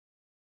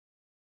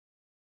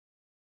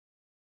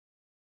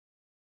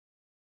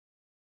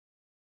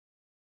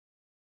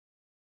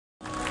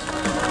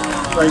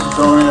Thank you,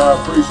 Tony.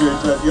 I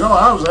appreciate that. You know,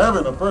 I was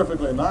having a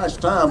perfectly nice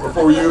time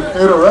before you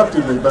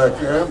interrupted me back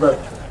there, but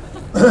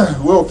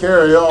we'll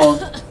carry on.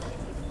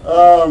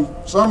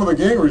 Some of the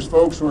Gingrich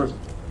folks were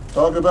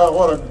talking about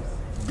what a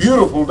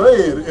beautiful day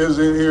it is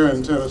here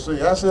in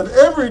Tennessee. I said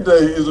every day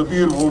is a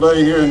beautiful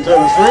day here in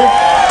Tennessee.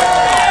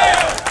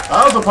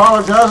 I was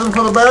apologizing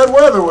for the bad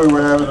weather we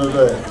were having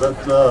today,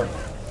 but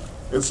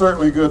it's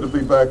certainly good to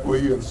be back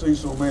with you and see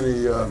so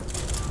many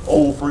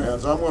old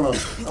friends. I'm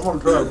gonna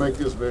try to make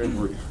this very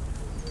brief.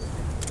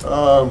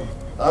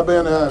 I've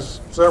been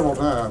asked several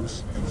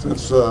times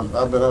since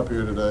I've been up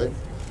here today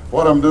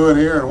what I'm doing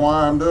here and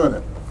why I'm doing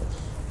it.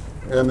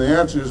 And the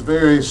answer is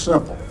very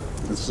simple.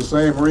 It's the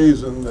same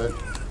reason that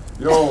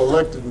you all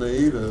elected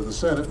me to the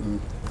Senate in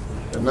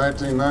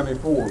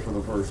 1994 for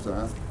the first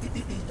time.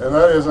 And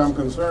that is I'm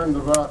concerned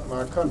about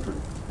my country.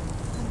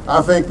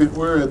 I think that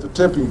we're at the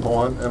tipping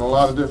point in a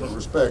lot of different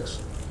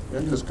respects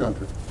in this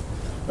country,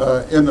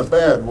 in the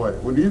bad way.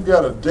 When you've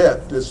got a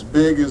debt this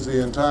big as the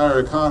entire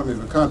economy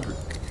of the country,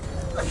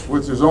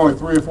 which there's only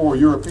 3 or 4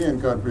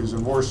 European countries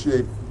in worse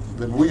shape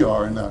than we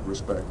are in that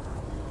respect,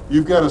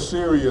 you've got a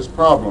serious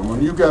problem.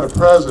 When you've got a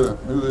president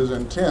who is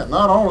intent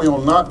not only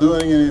on not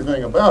doing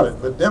anything about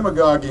it, but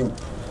demagoguing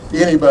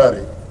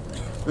anybody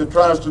that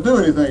tries to do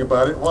anything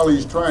about it while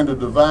he's trying to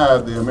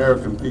divide the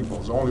American people.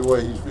 It's the only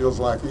way he feels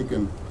like he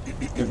can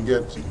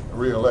get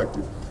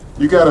reelected.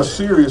 You got a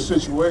serious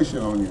situation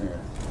on your hands.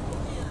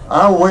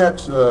 I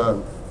went,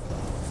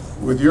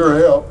 with your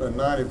help in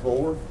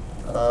 '94,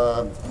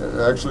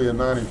 actually in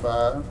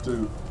 '95,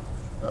 to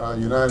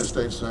United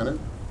States Senate,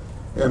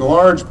 in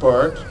large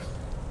part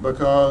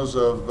because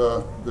of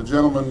the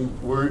gentleman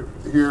we're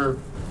here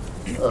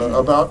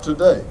about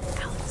today.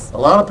 A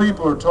lot of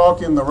people are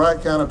talking the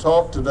right kind of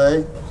talk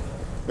today.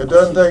 It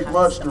doesn't take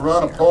much to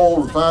run a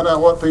poll and find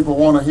out what people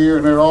want to hear,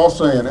 and they're all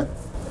saying it.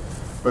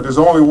 But there's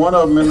only one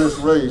of them in this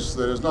race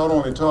that has not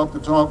only talked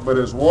the talk, but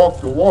has walked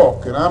the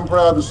walk. And I'm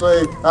proud to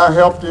say I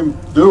helped him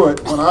do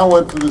it when I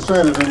went to the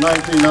Senate in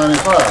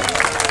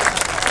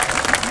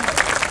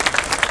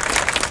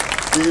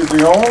 1995. He is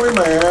the only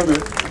man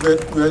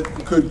that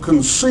could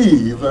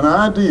conceive an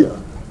idea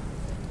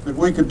that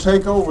we could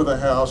take over the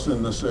House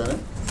and the Senate,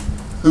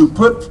 who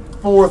put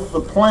forth the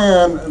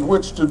plan in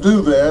which to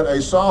do that,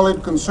 a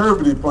solid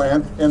conservative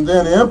plan, and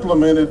then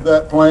implemented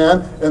that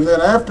plan, and then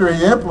after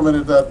he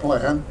implemented that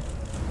plan,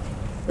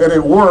 and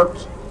it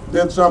worked,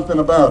 did something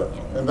about it.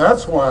 And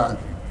that's why,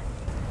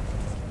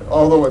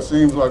 although it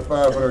seems like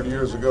 500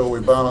 years ago we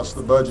balanced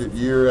the budget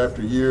year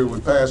after year, we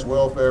passed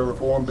welfare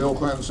reform, Bill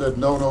Clinton said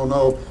no, no,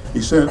 no,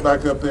 he sent it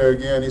back up there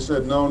again, he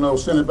said no, no,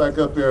 sent it back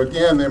up there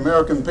again, the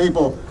American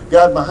people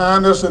got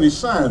behind us and he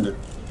signed it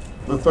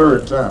the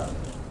third time.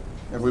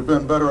 And we've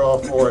been better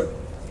off for it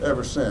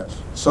ever since.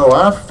 So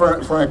I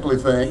frankly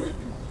think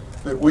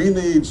that we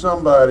need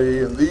somebody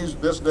in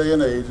this day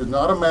and age,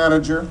 not a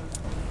manager,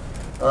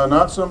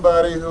 not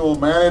somebody who will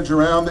manage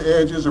around the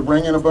edges or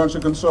bring in a bunch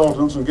of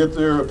consultants and get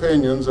their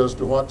opinions as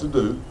to what to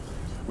do.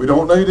 We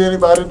don't need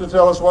anybody to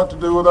tell us what to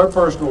do with our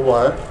personal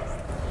life.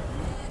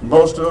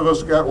 Most of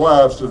us got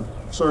wives to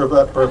serve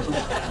that purpose.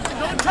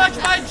 Don't touch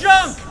my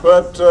junk!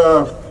 But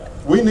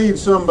we need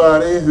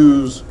somebody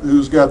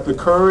who's got the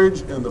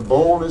courage and the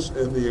boldness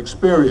and the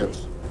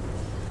experience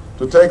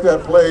to take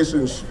that place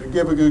and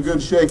give it a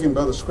good shaking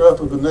by the scruff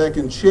of the neck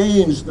and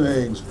change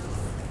things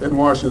in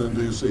Washington,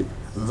 D.C.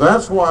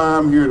 That's why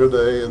I'm here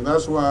today, and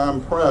that's why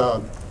I'm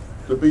proud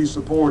to be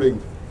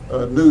supporting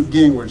Newt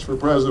Gingrich for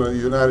President of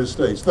the United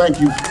States. Thank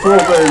you so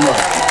very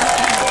much.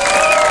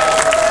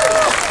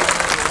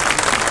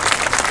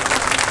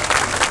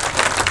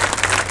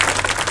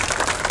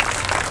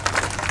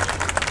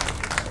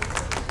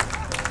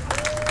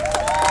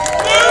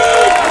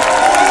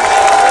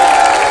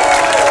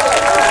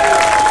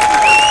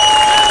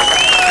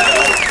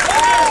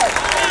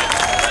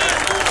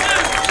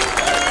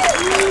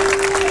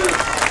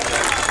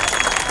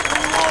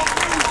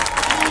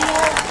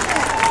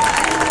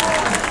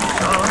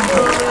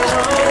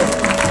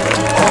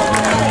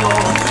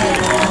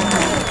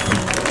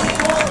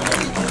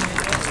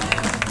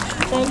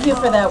 Thank you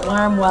for that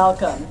warm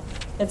welcome.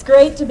 It's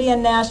great to be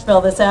in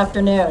Nashville this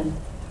afternoon.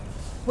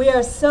 We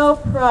are so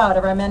proud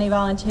of our many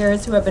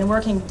volunteers who have been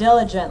working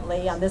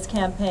diligently on this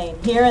campaign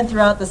here and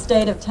throughout the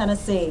state of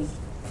Tennessee.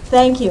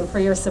 Thank you for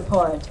your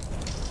support.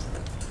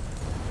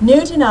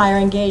 Newt and I are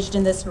engaged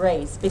in this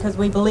race because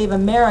we believe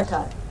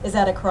America is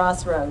at a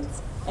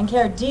crossroads and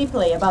care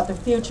deeply about the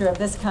future of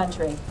this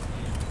country.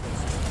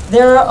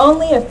 There are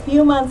only a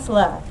few months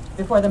left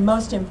before the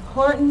most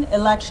important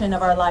election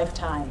of our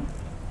lifetime.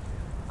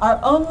 Our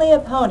only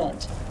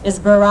opponent is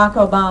Barack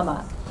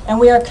Obama, and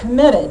we are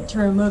committed to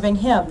removing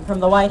him from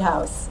the White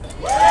House.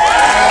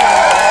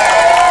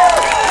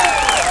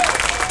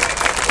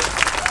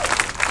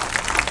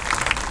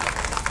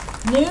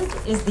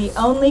 Newt is the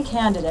only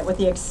candidate with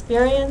the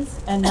experience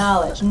and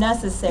knowledge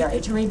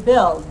necessary to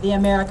rebuild the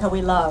America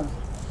we love.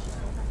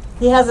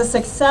 He has a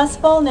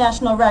successful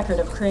national record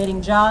of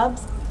creating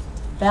jobs,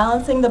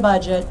 balancing the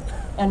budget,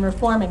 and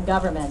reforming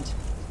government.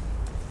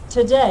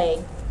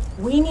 Today,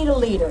 We need a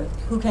leader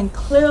who can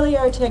clearly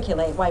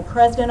articulate why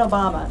President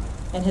Obama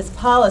and his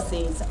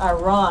policies are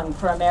wrong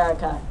for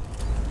America.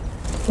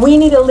 We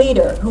need a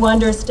leader who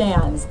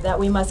understands that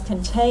we must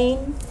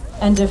contain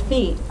and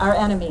defeat our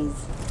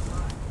enemies.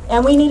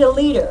 And we need a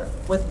leader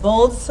with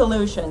bold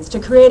solutions to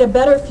create a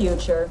better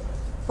future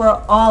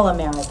for all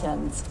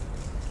Americans.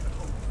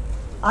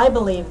 I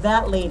believe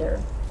that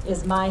leader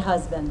is my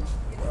husband.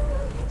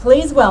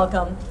 Please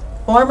welcome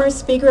former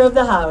Speaker of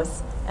the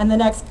House and the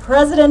next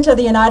President of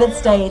the United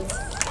States,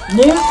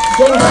 Newt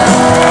Gingrich.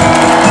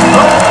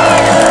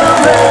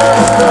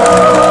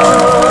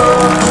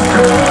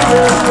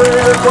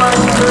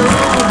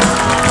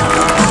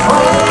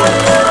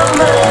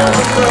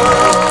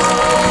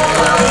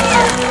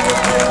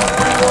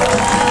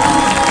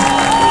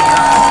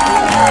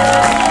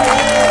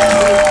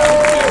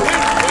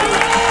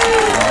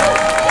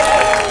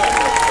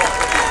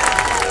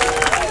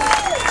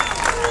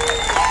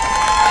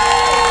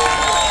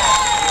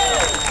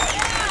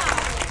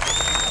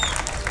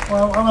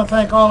 Well, I want to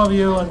thank all of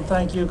you, and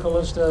thank you,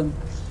 Callista.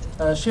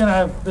 She and I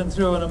have been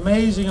through an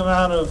amazing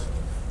amount of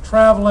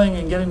traveling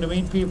and getting to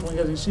meet people and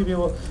getting to see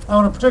people. I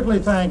want to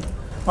particularly thank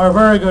our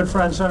very good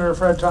friend, Senator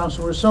Fred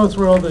Thompson. We're so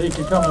thrilled that he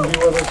could come and be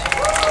with us.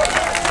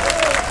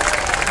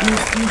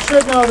 You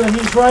should know that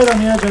he's right on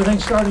the edge, I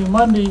think, starting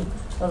Monday,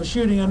 of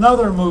shooting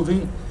another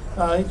movie.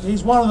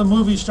 He's one of the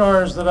movie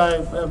stars that I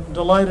am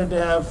delighted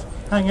to have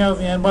hang out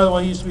with me. And by the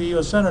way, he used to be a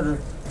U.S. Senator.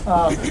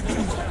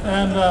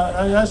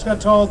 I just got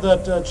told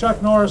that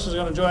Chuck Norris is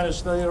going to join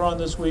us later on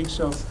this week,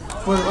 so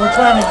we're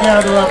trying to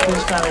gather up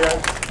these kind of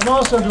guys. I'm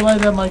also delighted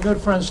to have my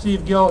good friend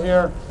Steve Gill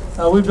here.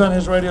 We've done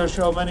his radio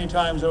show many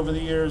times over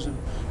the years, and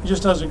he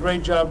just does a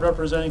great job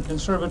representing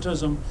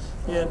conservatism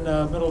in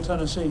Middle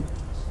Tennessee.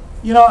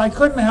 You know, I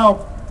couldn't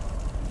help,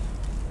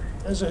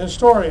 as a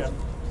historian,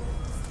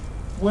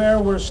 where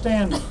we're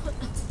standing.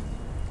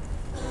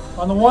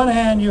 On the one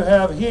hand, you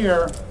have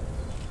here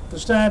the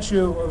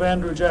statue of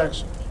Andrew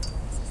Jackson.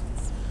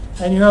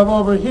 And you have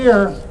over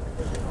here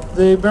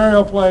the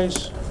burial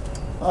place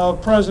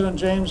of President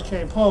James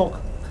K.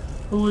 Polk,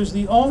 who is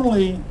the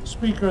only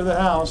Speaker of the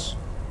House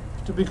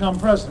to become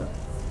president.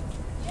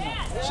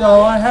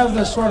 So I have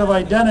this sort of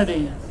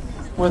identity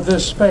with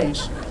this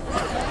space.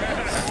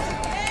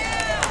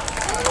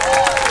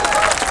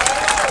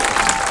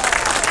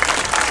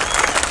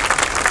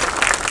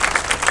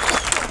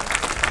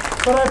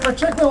 But I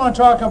particularly want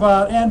to talk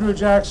about Andrew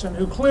Jackson,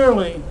 who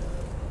clearly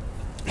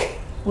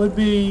would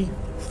be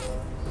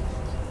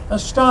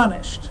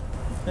astonished,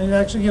 and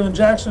actually given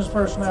Jackson's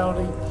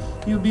personality,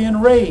 he would be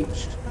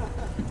enraged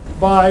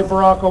by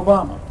Barack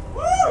Obama.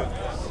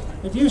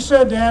 If you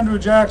said to Andrew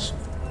Jackson,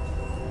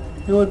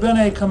 who had been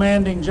a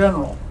commanding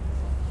general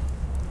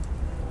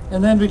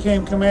and then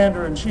became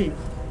commander-in-chief,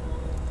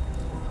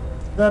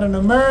 that an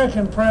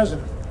American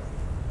president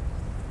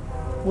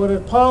would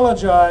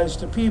apologize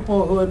to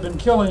people who had been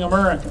killing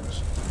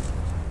Americans,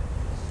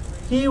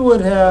 he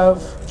would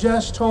have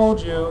just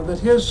told you that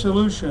his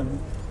solution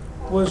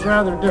was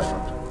rather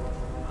different.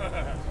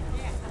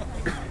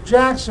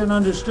 Jackson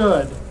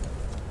understood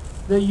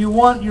that you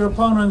want your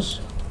opponents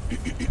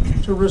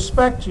to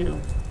respect you,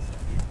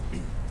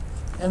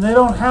 and they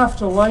don't have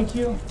to like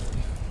you,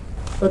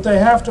 but they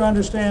have to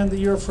understand that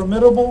you're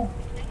formidable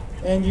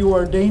and you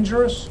are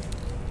dangerous.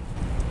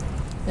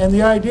 And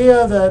the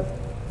idea that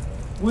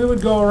we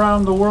would go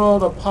around the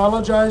world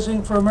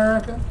apologizing for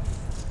America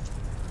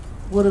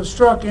would have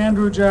struck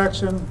Andrew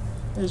Jackson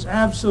as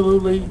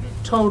absolutely,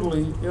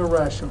 totally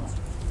irrational.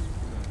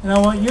 And I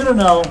want you to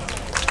know,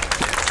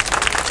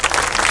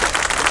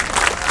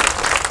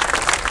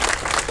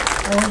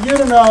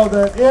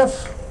 that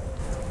if,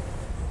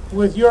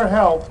 with your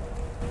help,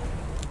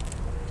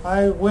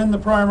 I win the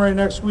primary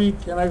next week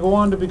and I go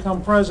on to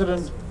become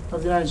President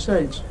of the United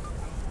States,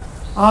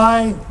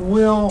 I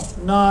will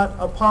not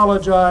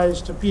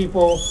apologize to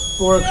people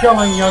who are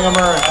killing young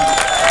Americans.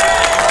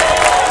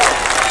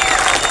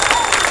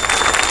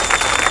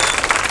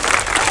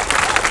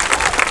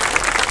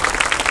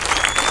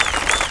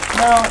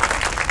 Now,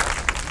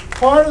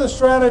 part of the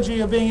strategy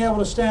of being able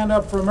to stand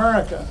up for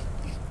America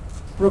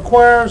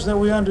requires that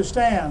we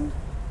understand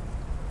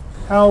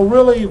how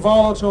really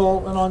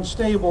volatile and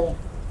unstable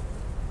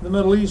the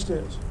Middle East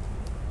is,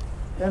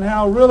 and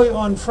how really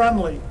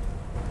unfriendly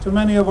to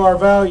many of our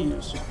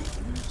values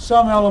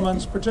some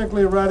elements,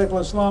 particularly radical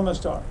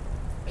Islamists, are.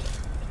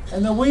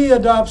 And that we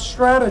adopt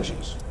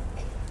strategies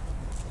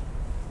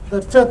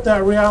that fit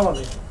that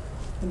reality.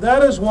 And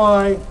that is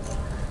why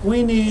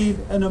we need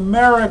an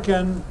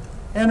American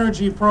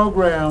energy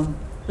program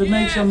that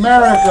makes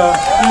America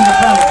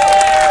independent.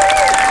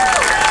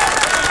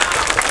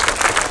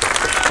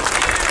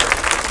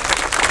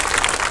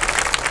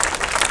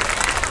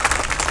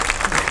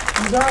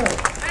 You got it.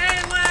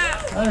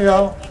 There you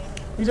go.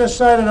 He just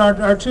cited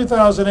our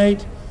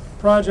 2008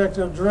 project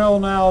of drill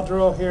now,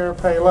 drill here,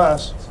 pay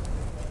less,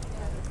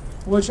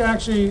 which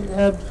actually,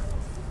 had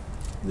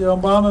the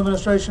Obama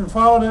administration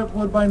followed it,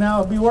 would by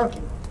now be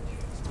working.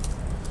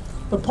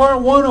 But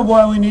part one of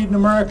why we need an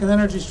American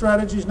energy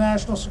strategy is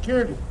national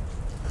security.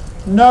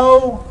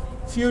 No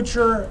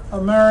future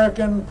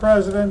American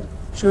president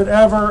should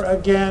ever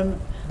again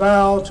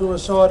bow to a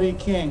Saudi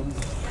king,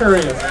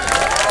 period.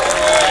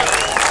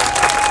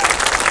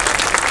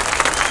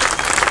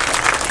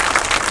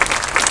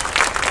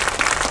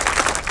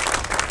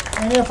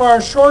 And if our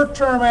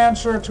short-term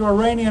answer to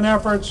Iranian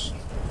efforts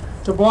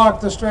to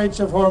block the Straits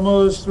of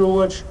Hormuz, through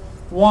which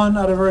 1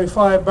 out of every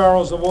 5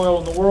 barrels of oil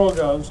in the world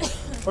goes,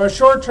 our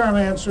short-term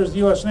answer is the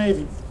U.S.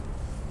 Navy.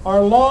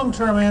 Our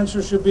long-term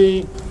answer should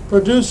be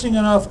producing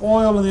enough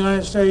oil in the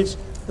United States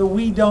that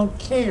we don't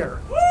care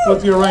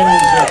what the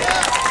Iranians do.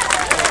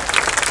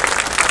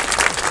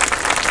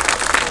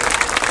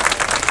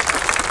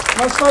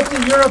 Let's let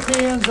the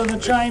Europeans and the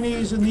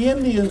Chinese and the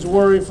Indians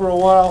worry for a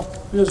while,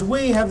 because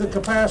we have the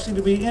capacity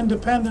to be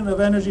independent of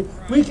energy.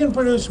 We can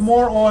produce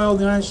more oil in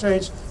the United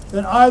States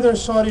than either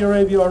Saudi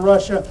Arabia or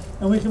Russia,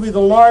 and we can be the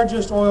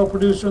largest oil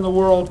producer in the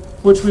world,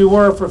 which we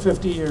were for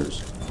 50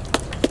 years.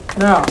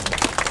 Now,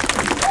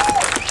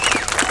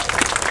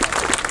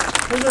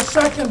 there's a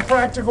second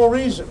practical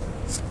reason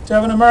to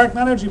have an American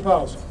energy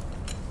policy.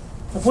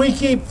 If we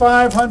keep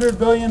 $500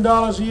 billion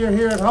a year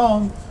here at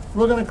home,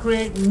 we're going to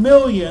create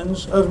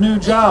millions of new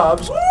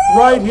jobs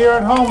right here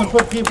at home and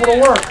put people to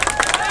work.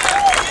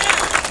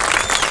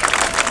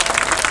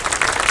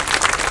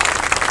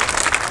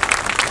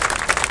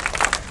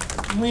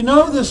 We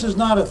know this is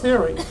not a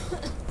theory,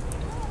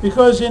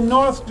 because in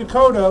North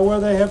Dakota, where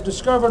they have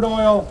discovered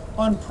oil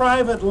on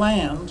private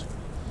land,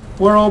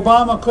 where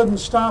Obama couldn't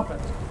stop it,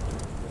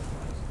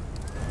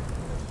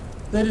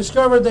 they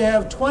discovered they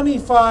have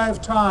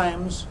 25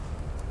 times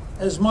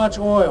as much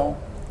oil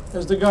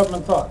as the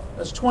government thought.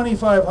 That's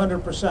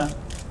 2,500%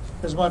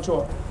 as much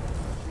oil.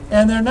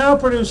 And they're now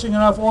producing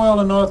enough oil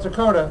in North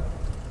Dakota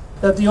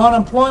that the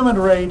unemployment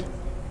rate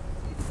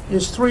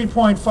is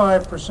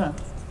 3.5%.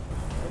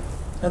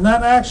 And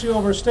that actually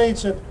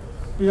overstates it,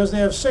 because they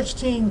have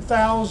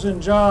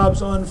 16,000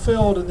 jobs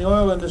unfilled in the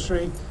oil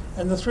industry,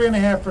 and the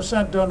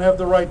 3.5% don't have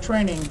the right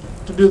training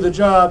to do the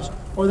jobs,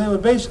 or they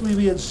would basically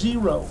be at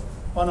zero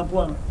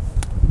unemployment.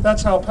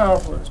 That's how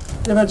powerful it is.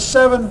 They've had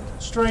 7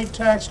 straight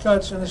tax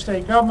cuts in the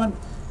state government,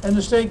 and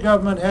the state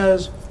government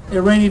has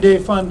a rainy day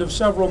fund of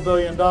several $1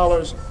 billion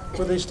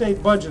with a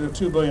state budget of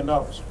 $2 billion.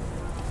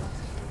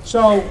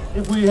 So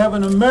if we have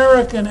an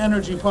American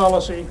energy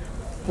policy,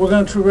 we're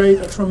going to create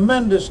a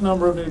tremendous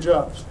number of new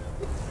jobs.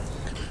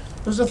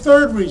 There's a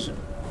third reason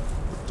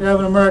to have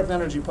an American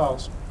energy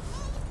policy.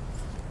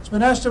 It's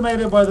been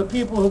estimated by the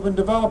people who've been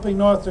developing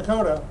North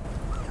Dakota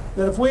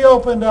that if we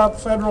opened up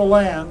federal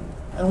land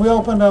and we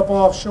opened up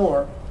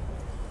offshore,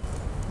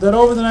 that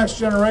over the next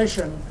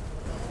generation,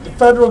 the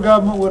federal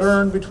government would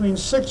earn between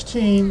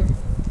 16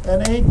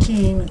 and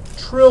 18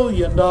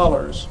 trillion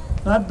dollars,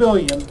 not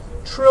billion,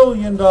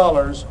 trillion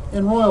dollars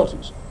in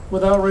royalties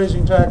without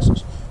raising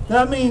taxes.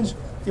 That means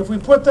if we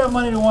put that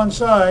money to one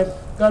side,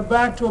 got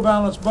back to a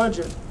balanced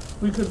budget,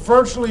 we could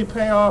virtually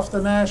pay off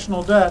the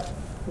national debt,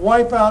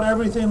 wipe out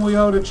everything we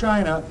owe to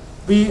China,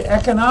 be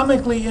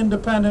economically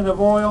independent of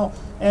oil,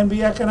 and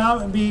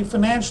be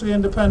financially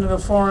independent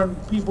of foreign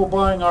people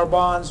buying our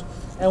bonds,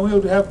 and we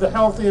would have the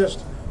healthiest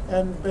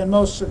and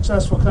most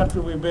successful country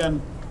we've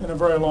been in a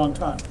very long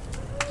time.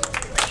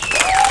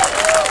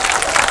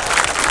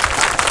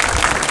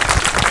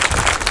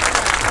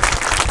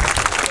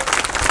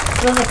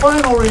 Then the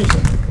final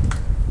reason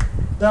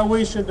that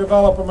we should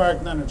develop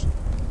American energy.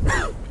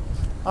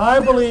 I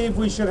believe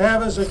we should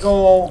have as a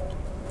goal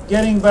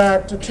getting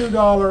back to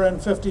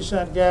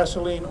 $2.50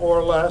 gasoline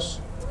or less.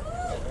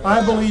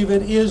 I believe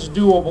it is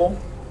doable.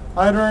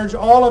 I'd urge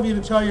all of you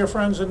to tell your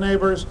friends and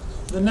neighbors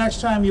the next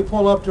time you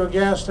pull up to a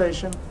gas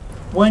station,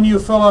 when you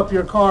fill up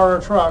your car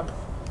or truck,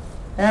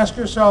 ask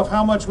yourself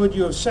how much would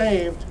you have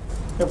saved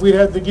if we'd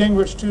had the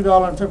Gingrich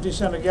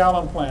 $2.50 a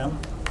gallon plan.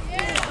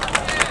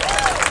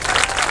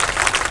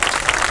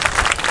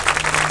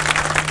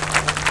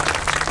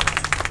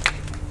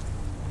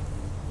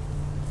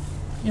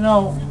 You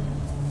know,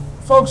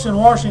 folks in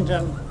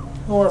Washington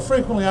who are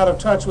frequently out of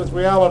touch with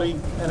reality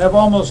and have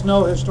almost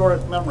no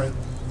historic memory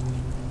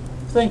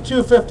think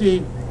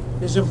 250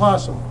 is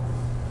impossible.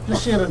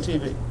 Just see it on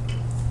TV.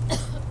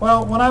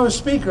 Well, when I was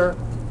Speaker,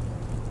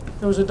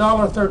 it was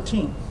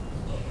 $1.13.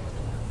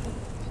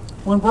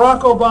 When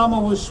Barack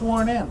Obama was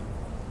sworn in,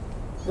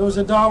 it was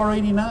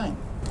 $1.89.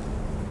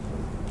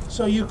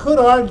 So you could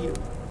argue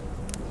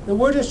that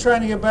we're just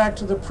trying to get back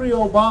to the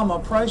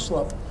pre-Obama price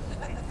level.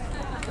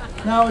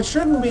 Now, it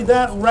shouldn't be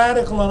that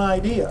radical an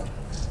idea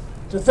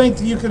to think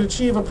that you could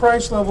achieve a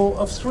price level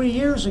of 3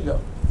 years ago.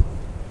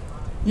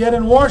 Yet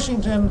in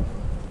Washington,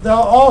 there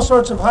are all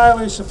sorts of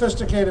highly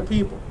sophisticated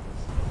people,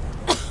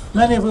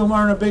 many of whom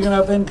earn a big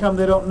enough income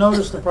they don't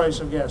notice the price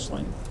of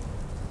gasoline,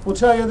 will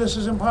tell you this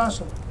is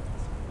impossible.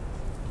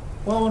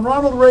 Well, when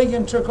Ronald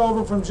Reagan took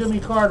over from Jimmy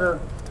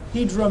Carter,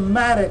 he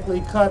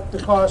dramatically cut the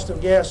cost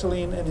of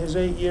gasoline in his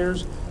 8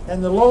 years,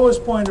 and the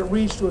lowest point it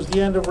reached was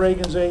the end of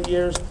Reagan's 8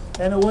 years,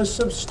 and it was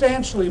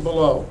substantially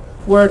below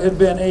where it had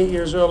been 8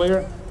 years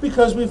earlier,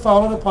 because we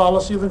followed a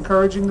policy of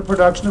encouraging the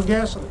production of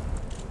gasoline.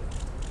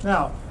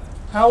 Now,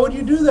 how would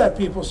you do that,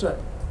 people say?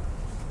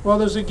 Well,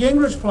 there's a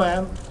Gingrich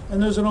plan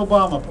and there's an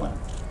Obama plan.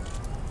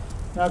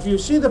 Now, if you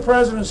see the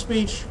president's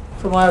speech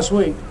from last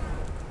week,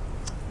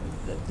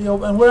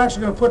 and we're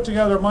actually going to put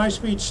together my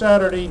speech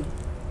Saturday,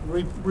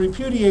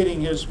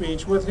 repudiating his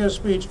speech with his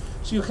speech,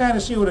 so you kind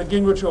of see what a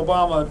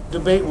Gingrich-Obama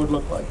debate would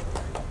look like.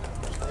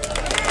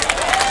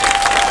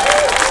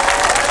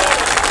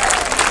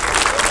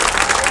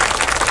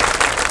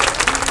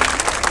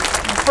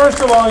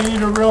 First of all, you need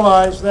to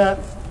realize that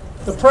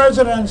the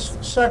president's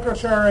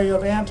Secretary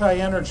of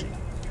Anti-Energy,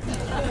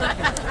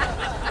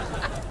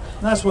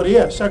 that's what he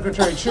is,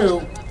 Secretary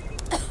Chu,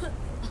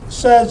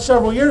 said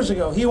several years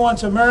ago he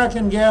wants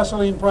American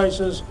gasoline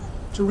prices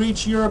to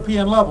reach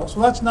European levels.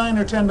 Well, that's $9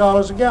 or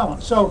 $10 a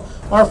gallon. So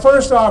our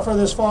first offer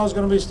this fall is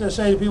going to be to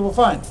say to people,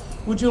 fine,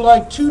 would you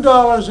like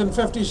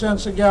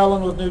 $2.50 a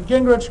gallon with Newt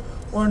Gingrich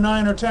or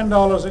 $9 or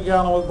 $10 a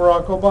gallon with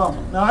Barack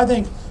Obama? Now, I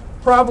think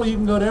probably you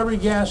can go to every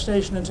gas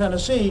station in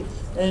Tennessee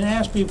and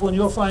ask people, and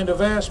you'll find a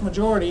vast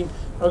majority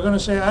are going to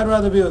say, I'd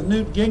rather be with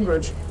Newt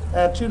Gingrich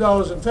at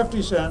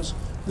 $2.50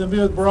 than be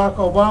with Barack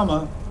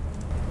Obama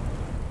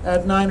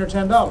at $9 or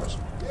 $10.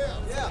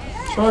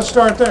 So let's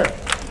start there.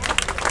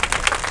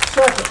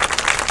 Second,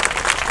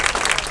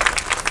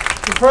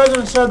 the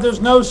president said there's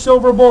no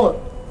silver bullet.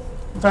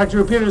 In fact, he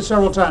repeated it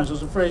several times. It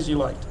was a phrase he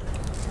liked.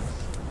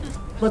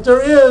 But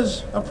there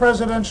is a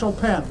presidential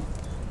pen.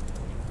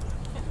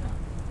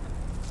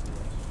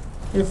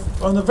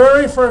 If on the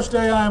very first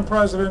day I am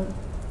president,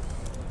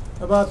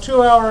 about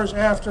 2 hours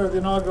after the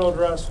inaugural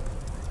address,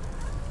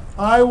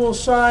 I will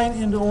sign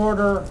into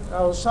order,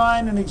 I will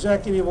sign an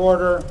executive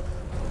order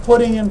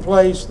putting in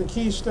place the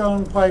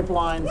Keystone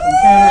Pipeline from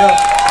Canada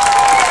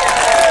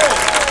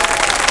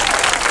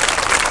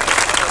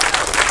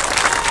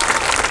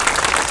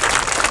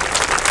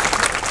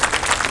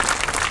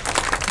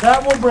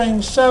that will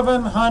bring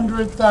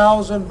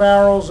 700,000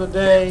 barrels a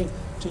day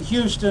to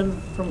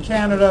Houston from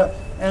Canada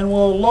and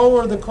will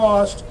lower the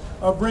cost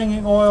of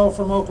bringing oil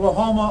from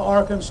Oklahoma,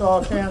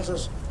 Arkansas,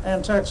 Kansas,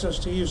 and Texas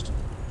to Houston.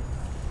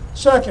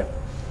 Second,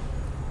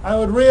 I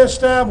would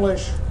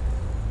reestablish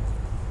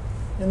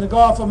in the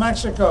Gulf of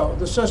Mexico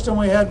the system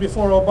we had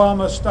before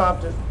Obama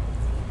stopped it.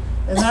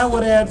 And that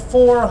would add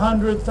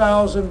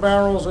 400,000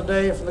 barrels a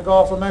day from the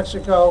Gulf of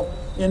Mexico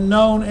in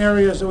known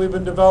areas that we've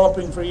been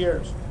developing for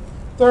years.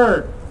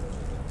 Third,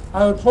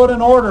 I would put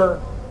in order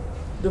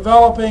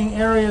developing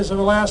areas of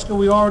Alaska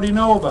we already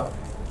know about.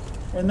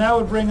 And that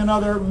would bring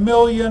another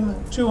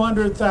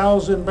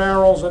 1,200,000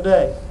 barrels a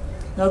day.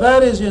 Now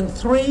that is in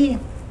 3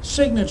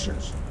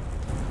 signatures.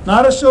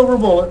 Not a silver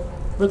bullet,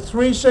 but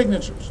 3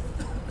 signatures.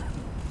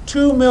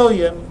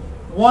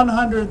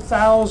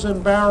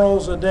 2,100,000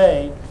 barrels a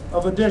day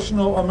of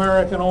additional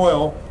American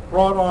oil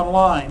brought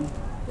online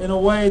in a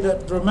way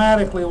that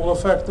dramatically will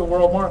affect the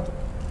world market.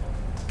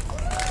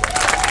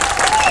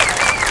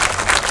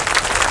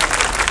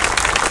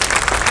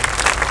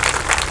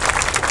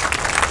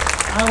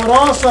 I would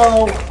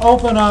also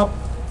open up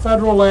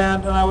federal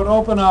land and I would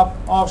open up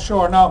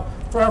offshore. Now,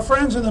 for our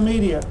friends in the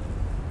media,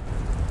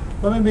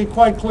 let me be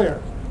quite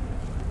clear.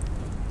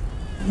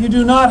 You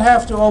do not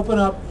have to open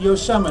up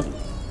Yosemite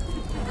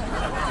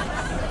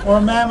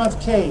or Mammoth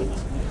Cave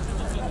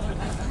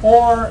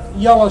or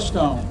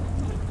Yellowstone.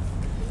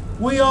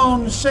 We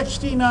own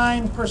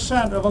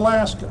 69% of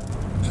Alaska.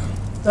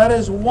 That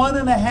is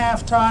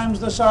 1.5 times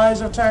the size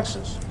of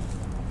Texas.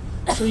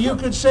 So you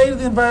could say to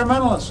the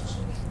environmentalists,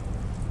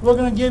 we're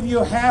going to give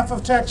you half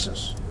of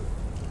Texas.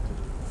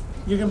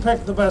 You can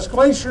pick the best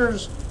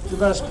glaciers, the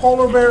best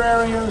polar bear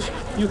areas.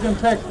 You can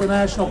pick the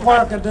national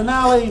park at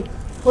Denali,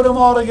 put them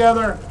all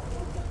together.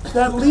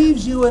 That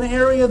leaves you an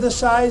area the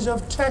size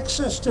of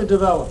Texas to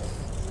develop.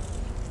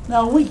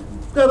 Now, we've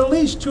got at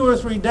least 2 or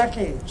 3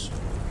 decades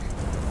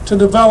to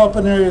develop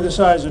an area the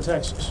size of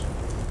Texas,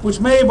 which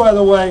may, by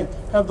the way,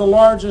 have the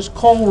largest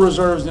coal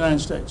reserves in the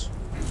United States.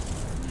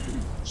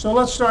 So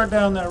let's start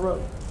down that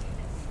road.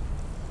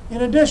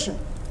 In addition,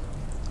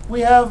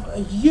 we have a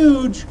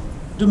huge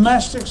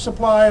domestic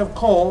supply of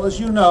coal, as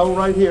you know,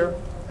 right here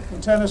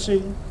in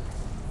Tennessee,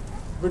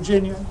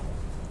 Virginia,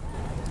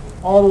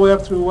 all the way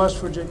up through West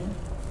Virginia.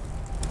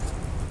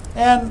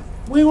 And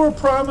we were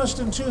promised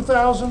in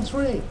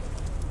 2003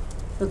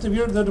 that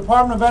the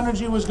Department of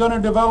Energy was going to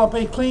develop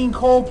a clean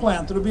coal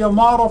plant that would be a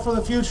model for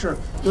the future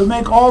that would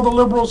make all the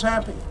liberals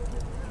happy.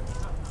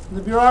 And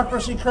the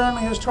bureaucracy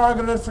currently has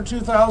targeted it for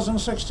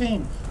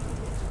 2016.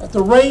 At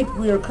the rate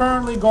we are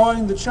currently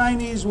going, the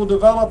Chinese will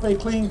develop a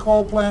clean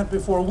coal plant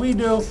before we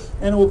do,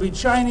 and it will be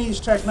Chinese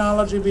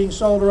technology being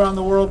sold around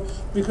the world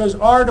because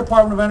our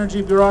Department of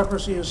Energy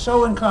bureaucracy is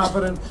so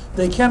incompetent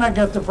they cannot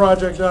get the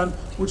project done,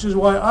 which is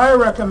why I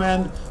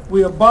recommend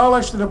we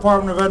abolish the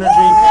Department of Energy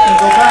and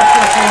go back to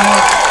a free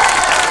market.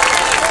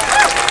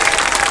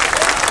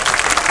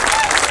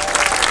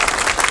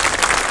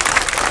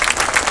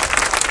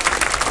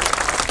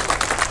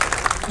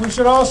 We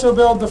should also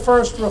build the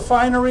first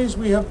refineries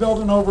we have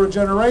built in over a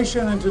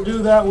generation, and to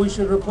do that we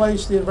should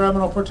replace the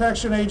Environmental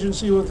Protection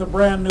Agency with a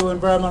brand new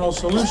Environmental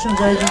Solutions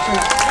Agency.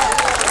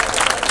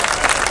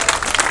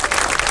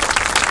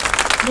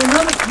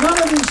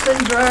 None of these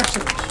things are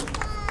accidents.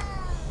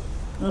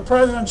 And the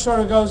president sort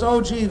of goes,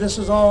 oh, gee, this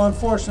is all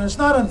unfortunate. It's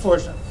not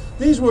unfortunate.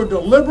 These were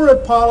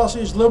deliberate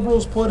policies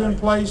liberals put in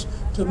place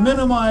to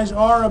minimize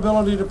our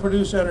ability to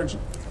produce energy.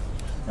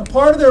 And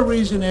part of their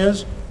reason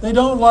is they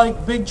don't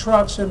like big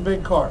trucks and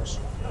big cars.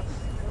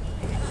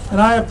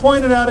 And I have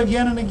pointed out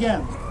again and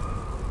again,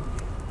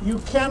 you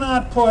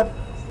cannot put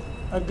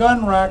a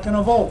gun rack in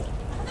a Volt.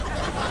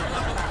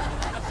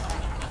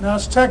 Now,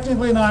 it's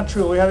technically not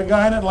true. We had a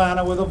guy in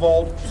Atlanta with a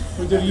Volt.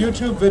 We did a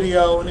YouTube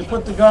video, and he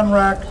put the gun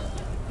rack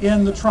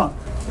in the trunk.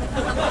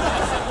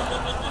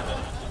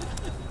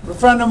 A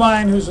friend of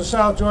mine who's a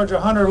South Georgia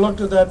hunter looked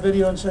at that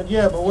video and said,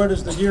 yeah, but where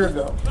does the deer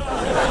go?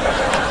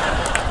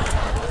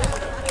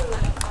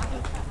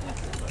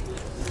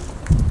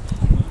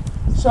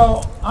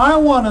 So I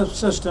want a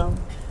system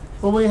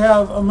where we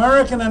have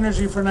American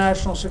energy for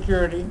national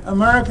security,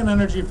 American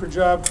energy for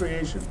job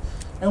creation,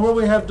 and where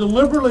we have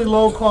deliberately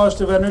low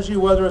cost of energy,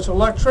 whether it's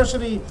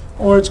electricity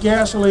or it's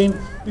gasoline,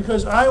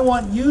 because I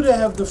want you to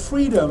have the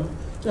freedom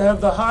to have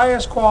the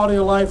highest quality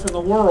of life in the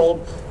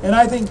world, and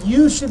I think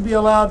you should be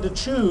allowed to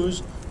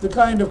choose the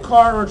kind of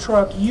car or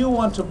truck you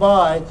want to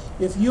buy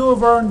if you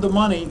have earned the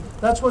money.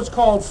 That's what's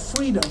called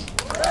freedom.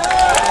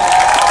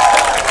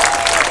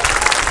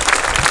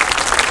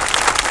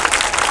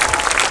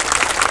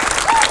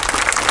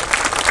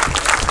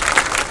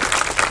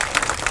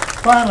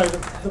 Finally,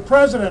 the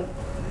president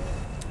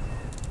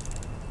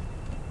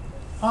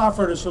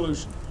offered a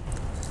solution,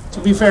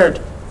 to be fair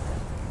to him.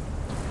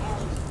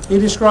 He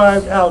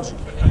described algae.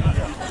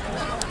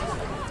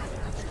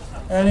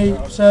 And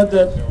he said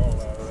that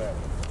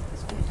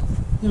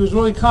he was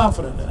really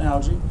confident in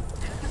algae.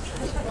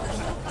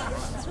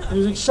 He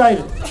was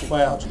excited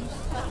by algae.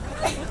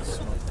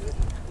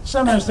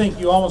 Sometimes think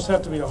you almost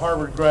have to be a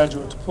Harvard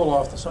graduate to pull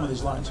off some of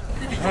these lines.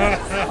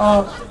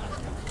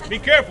 Be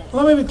careful.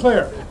 Let me be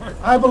clear.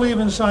 I believe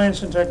in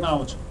science and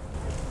technology.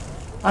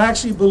 I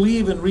actually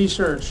believe in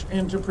research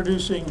into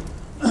producing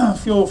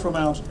fuel from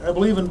algae. I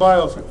believe in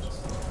biofuels.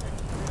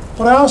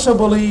 But I also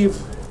believe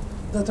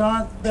that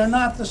they're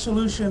not the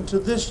solution to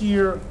this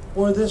year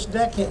or this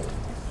decade.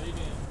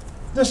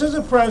 This is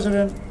a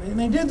president, and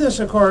he did this,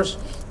 of course,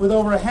 with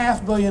over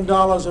 $500 million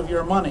of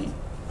your money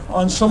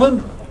on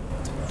Solyndra,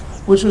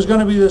 which was going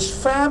to be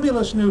this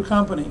fabulous new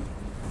company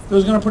that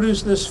was going to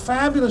produce this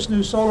fabulous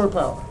new solar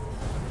power.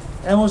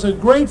 And was a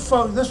great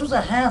photo. This was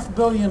a $500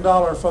 million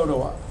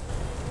photo op.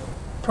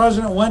 The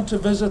president went to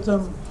visit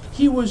them.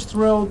 He was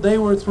thrilled. They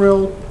were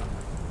thrilled.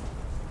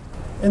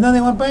 And then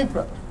they went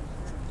bankrupt.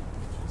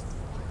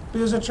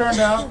 Because it turned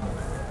out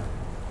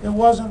it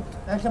wasn't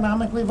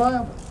economically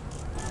viable.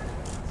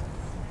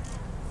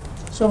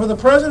 So for the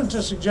president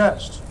to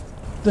suggest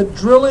that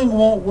drilling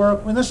won't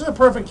work, I mean, this is a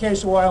perfect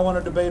case of why I want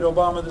to debate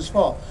Obama this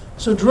fall.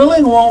 So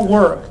drilling won't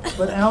work,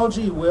 but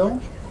algae will?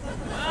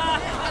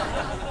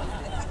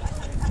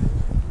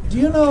 Do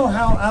you know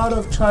how out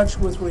of touch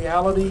with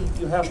reality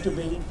you have to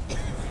be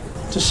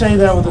to say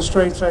that with a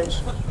straight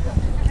face?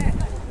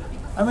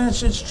 I mean,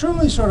 it's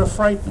truly sort of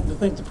frightening to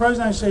think the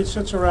President of the United States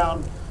sits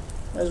around,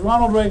 as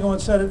Ronald Reagan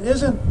once said, it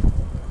isn't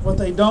what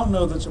they don't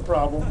know that's a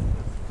problem,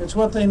 it's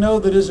what they know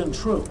that isn't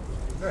true.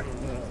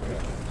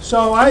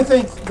 So I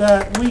think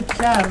that we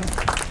can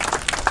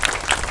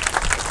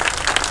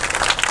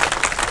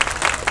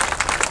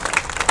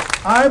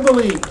I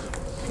believe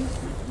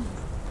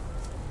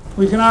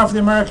we can offer the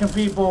American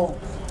people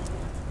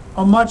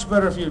a much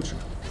better future.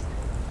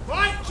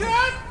 Mic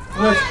check!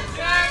 Mic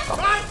check!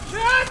 Mic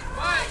check!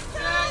 Mic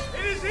check!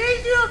 It is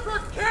easier for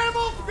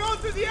camels to go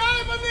through the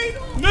eye of a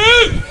needle.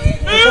 Move!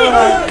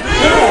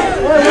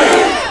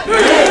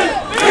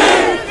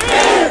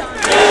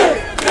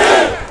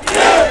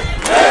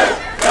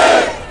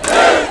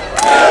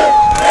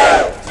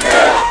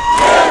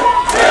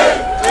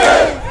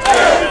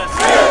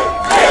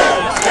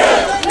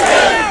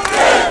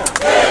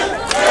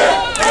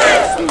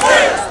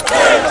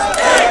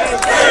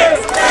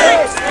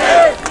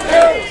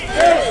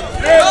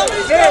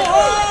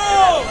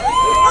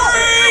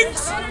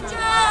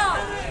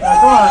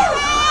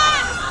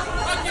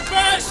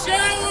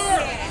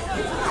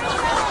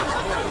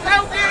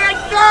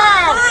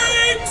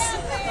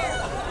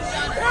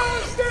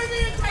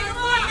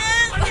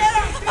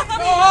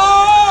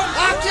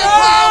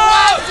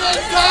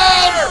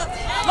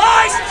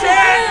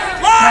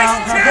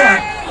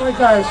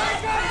 Guys,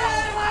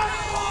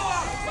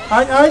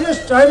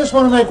 I just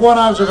want to make one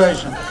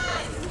observation.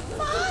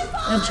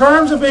 In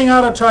terms of being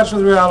out of touch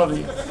with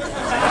reality,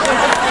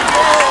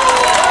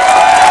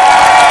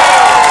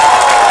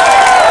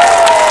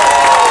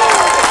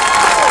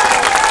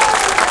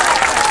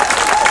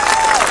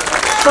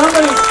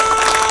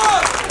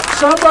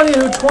 somebody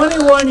who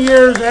 21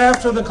 years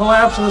after the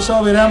collapse of the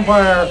Soviet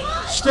Empire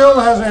still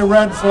has a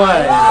red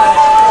flag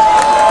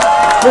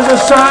is a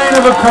sign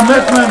of a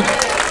commitment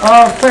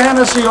of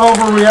fantasy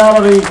over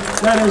reality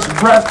that is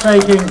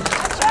breathtaking,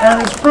 and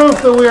it's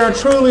proof that we are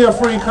truly a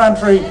free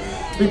country,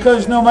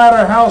 because no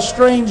matter how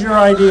strange your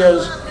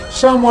ideas,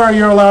 somewhere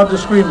you're allowed to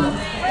scream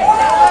them.